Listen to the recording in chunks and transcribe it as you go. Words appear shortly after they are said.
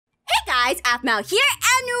guys, Aphmau here,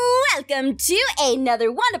 and welcome to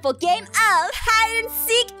another wonderful game of hide and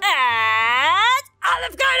seek at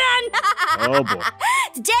Olive Garden. Oh boy!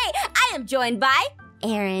 Today I am joined by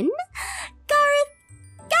Aaron, Gareth,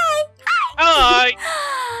 Guy, Hi,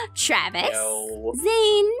 Travis, Yo.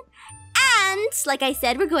 Zane, and like I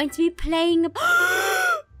said, we're going to be playing.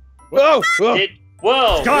 Whoa!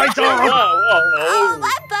 Whoa! Sky dog! Oh,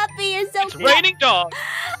 my puppy is so It's cute. raining dog.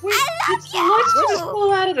 Wait, I love did you. lights just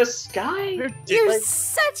fall out of the sky? You're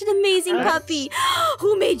such an amazing puppy.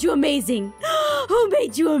 Who made you amazing? Who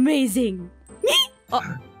made you amazing? Me? Oh,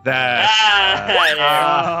 That.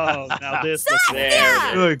 Ah, Oh, now this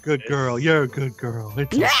Celestia! looks good girl. You're a good girl.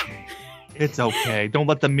 It's okay. It's okay. Don't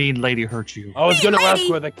let the mean lady hurt you. I was gonna Hey, ask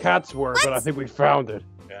lady. where the cats were, but I think we found it.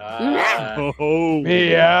 Oh.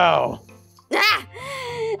 Meow. Ah.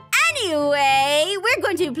 Anyway, we're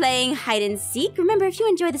going to be playing hide and seek. Remember, if you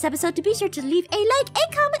enjoyed this episode, to be sure to leave a like,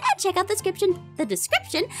 a comment, and check out the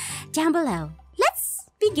description down below. Let's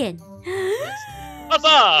begin.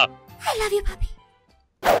 Huzzah! I love you, puppy.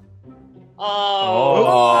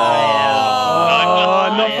 Oh,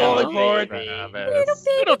 not falling for it. Little baby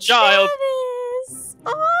Little child. Travis.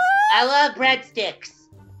 Oh. I love breadsticks.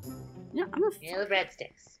 No, I'm a I love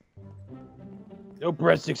breadsticks. No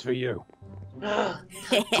breadsticks for you.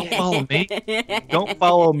 Don't follow me. Don't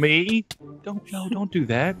follow me. Don't do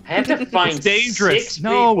that. I have to find It's dangerous. 6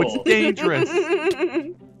 No, people. it's dangerous.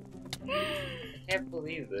 I can't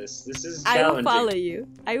believe this. This is I will challenging. follow you.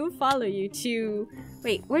 I will follow you to...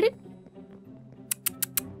 Wait, where'd you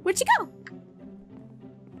go?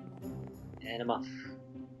 And I'm off.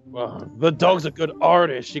 Well, the dog's a good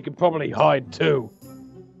artist. She could probably hide too.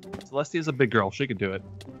 Celestia's a big girl. She could do it.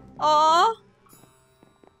 Aw.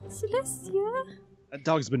 Celestia. That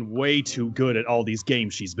dog's been way too good at all these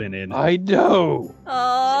games she's been in. I know.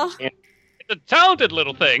 Aw. It's a talented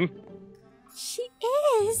little thing. She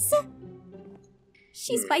is.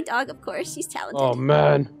 She's my dog, of course. She's talented. Oh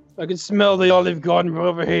man, I can smell the Olive Garden from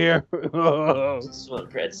over here. Just want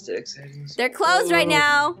breadsticks. They're closed right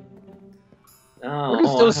now. Oh, We can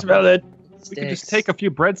still smell it. We can just take a few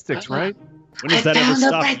breadsticks, right? When does that ever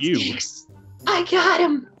stop you? I got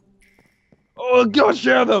him. Oh, go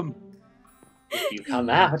share them. If you come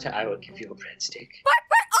out, I will give you a breadstick.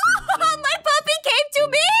 Oh, my puppy came to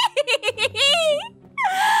me.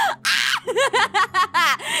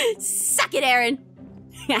 Suck it, Aaron.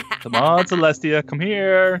 Come on, Celestia. Come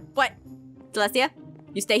here. What? Celestia?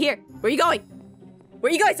 You stay here. Where are you going?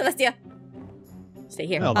 Where are you going, Celestia? Stay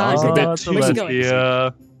here. Well, Oh, that was a good bit dog. too Where's she going?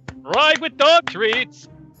 Celestia. Ride with dog treats.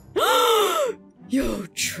 You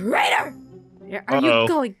traitor! Where are you Uh-oh.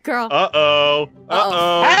 going, girl? Uh-oh.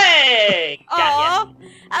 Uh-oh. Hey! Got Aw,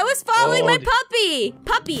 I was following Oh, my d- puppy.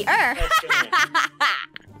 Puppy-er.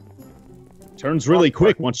 Turns really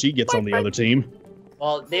quick once she gets on the other team. ya.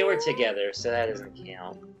 Well, they were together, so that doesn't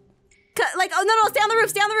count. Like, oh, no, stay on the roof,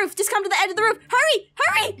 stay on the roof. Just come to the edge of the roof. Hurry,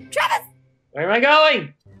 hurry, Travis, Where am I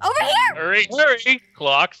going? over here. Hurry, hurry.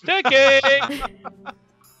 Clock's ticking.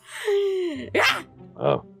 Ah,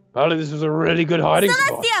 Oh, apparently this was a really good hiding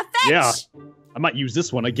spot. Celestia, fetch. Yeah. I might use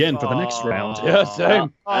this one again for the next round. Yeah,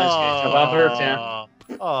 same. I was gonna jump off the roof now.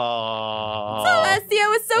 Celestia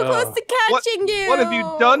was so close to What- catching you. What have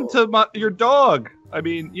you done to your dog? I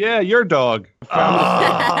mean, yeah, your dog. Oh.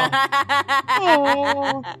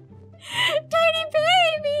 Tiny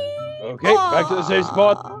baby. Okay, back to the safe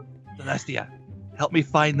spot. Aw. Celestia, help me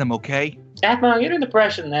find them, okay? Aphmau, I get an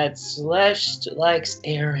impression that Celeste likes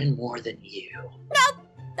Aaron more than you.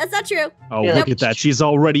 That's not true. Oh, Yeah. look at that. She's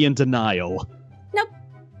already in denial.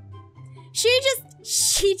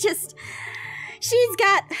 She's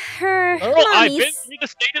got her Earl, I've mommies. been through the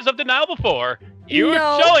stages of denial before. You No.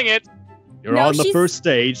 are showing it. You're No, on the she's- first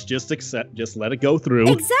stage. Just let it go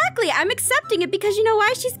through. Exactly. I'm accepting it because you know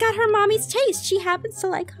why? She's got her mommy's taste. She happens to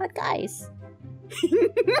like hot guys.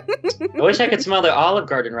 I wish I could smell the Olive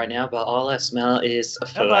Garden right now, but all I smell is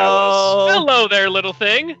flowers. Hello there, little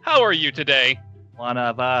thing. How are you today? One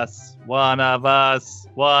of us. One of us.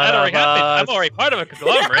 One That already of happened. us. I'm already part of a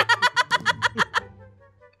conglomerate.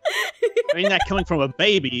 I mean, that coming from a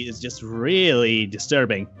baby is just really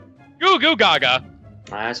disturbing. Goo goo gaga.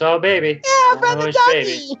 I saw a baby. Yeah, I brother wish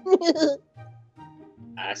doggy.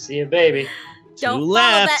 I see a baby. Don't Two follow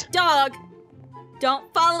left. that dog.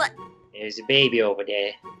 Don't follow that. There's a baby over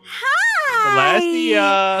there. Hi.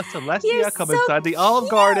 Celestia, You're come so inside the Olive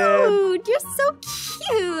Garden. Cute. You're so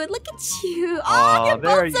cute. Look at you. Oh, Aw, you're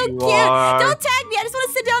there both so you cute. are. Don't tag me. I just want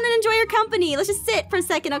to sit down and enjoy your company. Let's just sit for a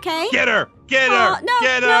second, okay? Get her! Get Aw, her! no,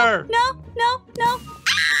 Get no, her! No.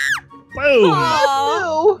 Boom! Aw.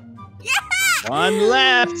 No. One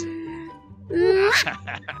left.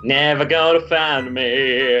 Never gonna find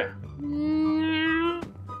me.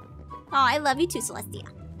 Oh, I love you too, Celestia.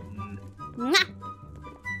 Mwah.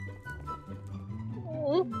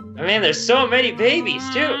 I mean, there's so many babies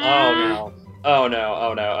too. Oh no. Oh no.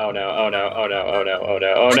 Oh no. Oh no. Oh no. Oh no. Oh no. Oh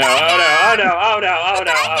no. Oh no. Oh no. Oh no. Oh no. Oh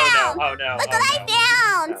no. Oh no. Oh no. Look what I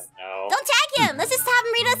found! No. Don't tag him! Let's just have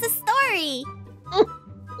him read us a story!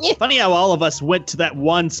 Funny how all of us went to that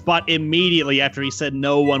one spot immediately after he said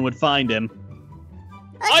no one would find him.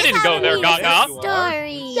 Let's didn't just go have there, him read us a Gaga.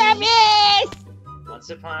 story! Once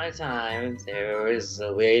upon a time, there was a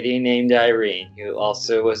lady named Irene who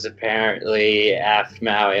also was apparently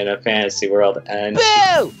Aphmau in a fantasy world, and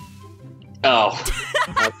Boo! oh,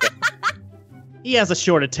 okay. He has a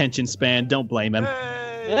short attention span, don't blame him.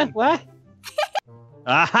 What?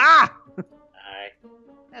 Aha! I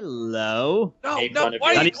Hello. No, Made no. fun of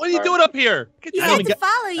What you. are you doing up here? Get He down. I had don't to even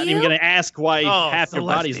follow Not even you! gonna ask why Oh, half your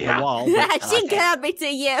body's in the Celestia. wall. She grabbed me to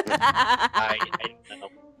you! I don't know.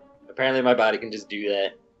 Apparently, my body can just do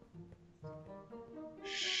that.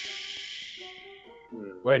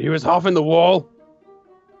 Wait, he was half in the wall?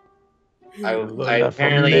 I Look at that from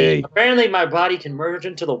apparently, me. apparently, my body can merge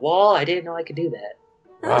into the wall. I didn't know I could do that.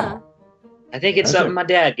 Wow. I think it's That's something my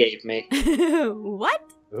dad gave me. What?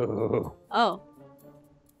 Oh. Oh.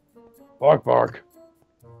 Bark, bark.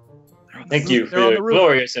 Thank you for They're on your the roof.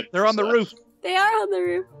 glorious info. They're on the roof. They are on the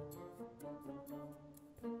roof.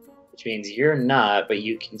 Which means you're not, but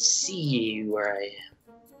you can see where I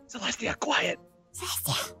am. Celestia, quiet.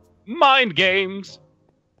 Celestia! Mind games.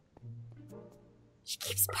 She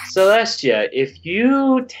keeps barking. Celestia, if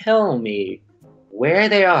you tell me where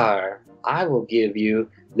they are, I will give you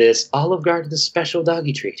this Olive Garden special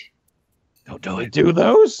doggy treat. Don't do it. Do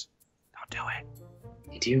those? Don't do it.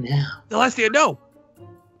 You do now. Celestia, no.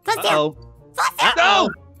 Celestia! Uh-oh. Celestia! No.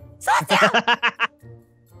 Celestia!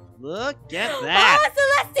 Look at that. Oh,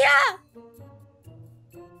 Celestia!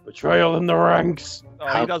 Betrayal in the ranks. Oh,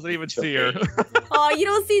 How he doesn't even see her. Oh, you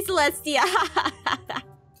don't see Celestia.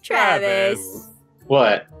 Travis.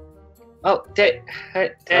 What? Oh,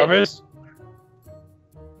 Travis?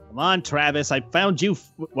 Come on, Travis. I found you.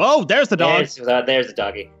 Whoa, there's the dog. There's the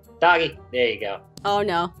doggy. Doggy, there you go. Oh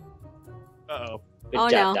no. Uh-oh. Good Oh,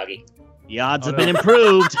 job, no. doggy. The odds Oh, have been no.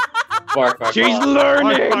 improved. Bark, bark, She's bark.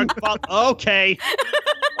 learning! Bark, bark, bark. Okay.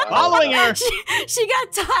 Wow. Following her. She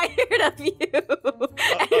got tired of you. And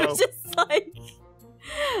it was just like,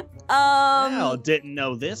 Well, didn't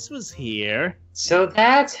know this was here. So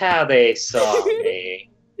that's how they saw me.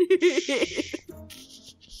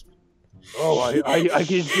 Oh, I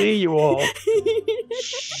can see you all.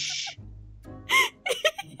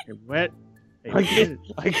 Where? I can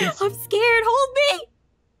I'm scared. Hold me.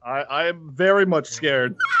 I am very much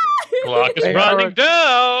scared. Clock is Hey, running down.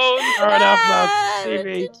 All right, Aphmau, see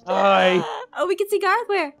me. Hi. Oh, we can see Garth.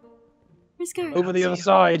 Where? Where's Garth? Over the other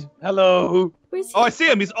side. Hello. Where's Oh, I see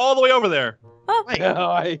him. He's all the way over there.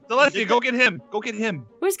 Hi. Celestia, go get him. Go get him.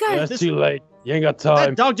 Where's Garth? That's too late. You ain't got That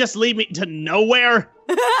time. dog just lead me to nowhere.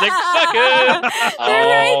 6 seconds. They're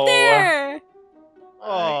right Oh. there.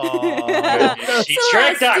 Oh. She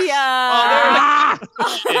tricked us. Celestia.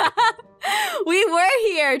 Oh, We were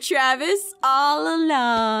here, Travis, all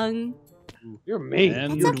along. You're mean.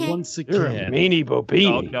 And That's okay. once You're a again. meanie No,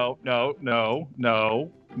 bobini.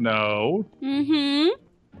 no. Mm-hmm.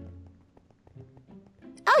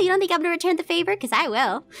 Oh, you don't think I'm gonna return the favor? Because I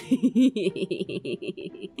will.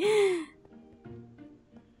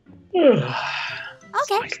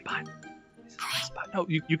 Okay. My spot. This is my spot. No,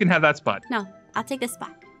 you can have that spot. No, I'll take this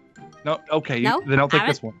spot. No, okay. No, Then I'll take I'm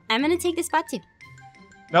this one. I'm gonna take this spot too.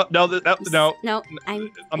 No, no. No, I'm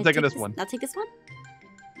I'm I taking take this one. I'll take this one.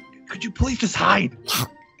 Could you please just hide?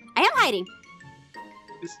 I am hiding.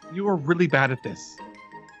 You are really bad at this.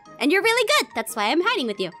 And you're really good. That's why I'm hiding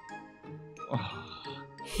with you.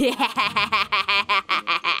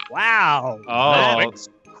 Wow. Oh. That was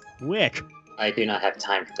quick. I do not have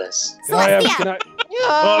time for this. Celestia!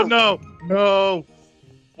 Oh no.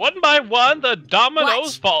 One by one, the dominoes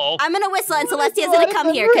Watch. fall. I'm gonna whistle and Celestia's gonna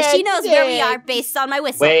come here because she knows where we are based on my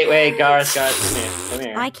whistle. Wait, Garth, come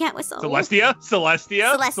here. I can't whistle. Celestia,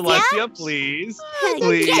 Celestia? please. Get him,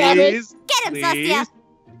 Please. get him, Please. Celestia.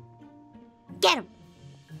 Get him.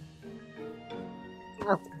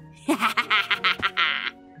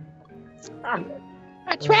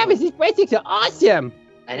 Travis, these breadsticks are awesome.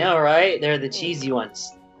 I know, right? They're the cheesy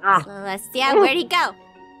ones. Celestia, where'd he go?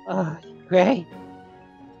 Great.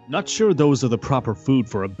 Not sure those are the proper food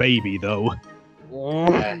for a baby, though.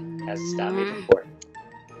 Has to stop me before.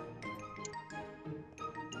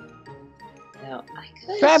 Now, I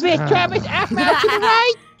could... Travis, Aphmau to the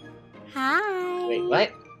right. Hi. Wait,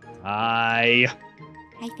 what? Hi.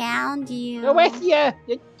 I found you. Go with ya.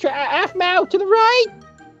 Aphmau, to the right.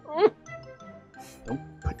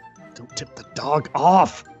 Don't tip the dog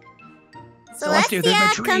off. Celestia, they're in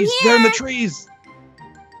the come trees. here. They're in the trees.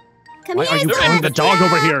 Come Why here, are you pulling the dog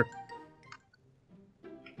over here?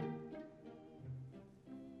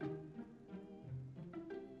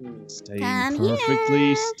 Stay Come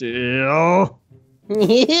perfectly still.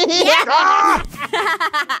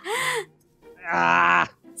 Ah!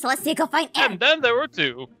 Celestia, go find Aaron. And then there were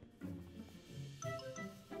two.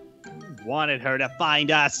 Wanted her to find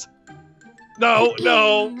us. No,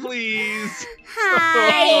 no, please.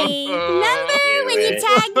 Hi. Remember when you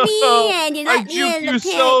tagged me and you I let me in juked the you pit?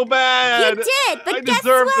 so bad. You did, but I guess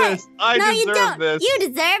deserve what? this. I no, you deserve don't. this. You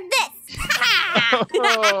deserve this.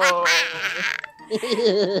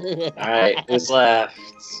 Oh. Alright, who's left?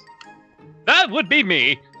 That would be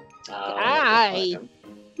me. Oh, Hi. fuck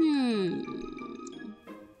 'em.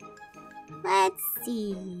 Let's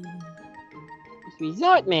see.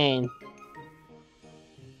 Resort man.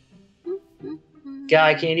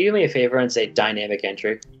 Guy, can you do me a favor and say dynamic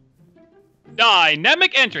entry?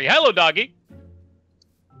 Dynamic entry. Hello, doggy.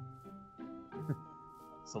 Think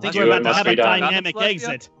Celestia, we're about to must have be a done. dynamic Celestia?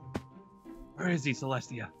 exit. Where is he,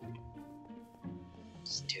 Celestia?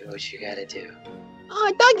 Just do what you gotta do.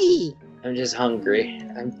 Oh, doggy. I'm just hungry.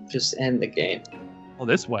 I'm just end the game. Oh,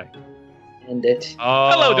 this way. End it. Oh.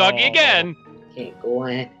 Hello, doggy, again. Can't go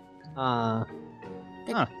in.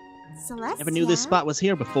 Celestia. Never knew this spot was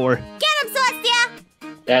here before. Get him, Celestia.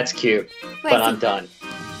 That's cute, Where but is I'm he? done.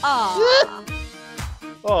 Aw.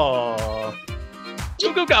 Oh.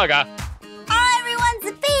 Goo goo gaga. Oh, everyone's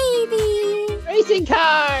a baby. Racing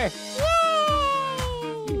car.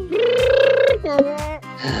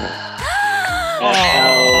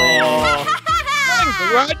 Oh.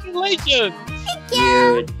 Congratulations.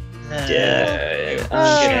 You dead.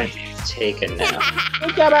 I'm gonna take a nap.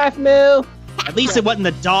 Good job, Aphmau. At least it wasn't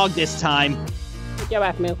the dog this time. Good job,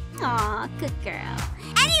 Aphmau. Aw, good girl.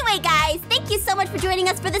 Anyway, guys, thank you so much for joining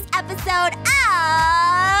us for this episode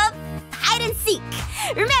of Hide and Seek.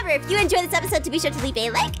 Remember, if you enjoyed this episode, to be sure to leave a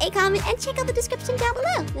like, a comment, and check out the description down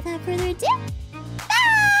below. Without further ado,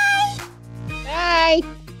 bye! Bye.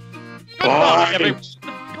 Goodbye, everyone.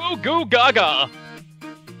 Goo goo gaga.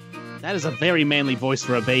 That is a very manly voice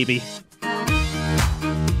for a baby.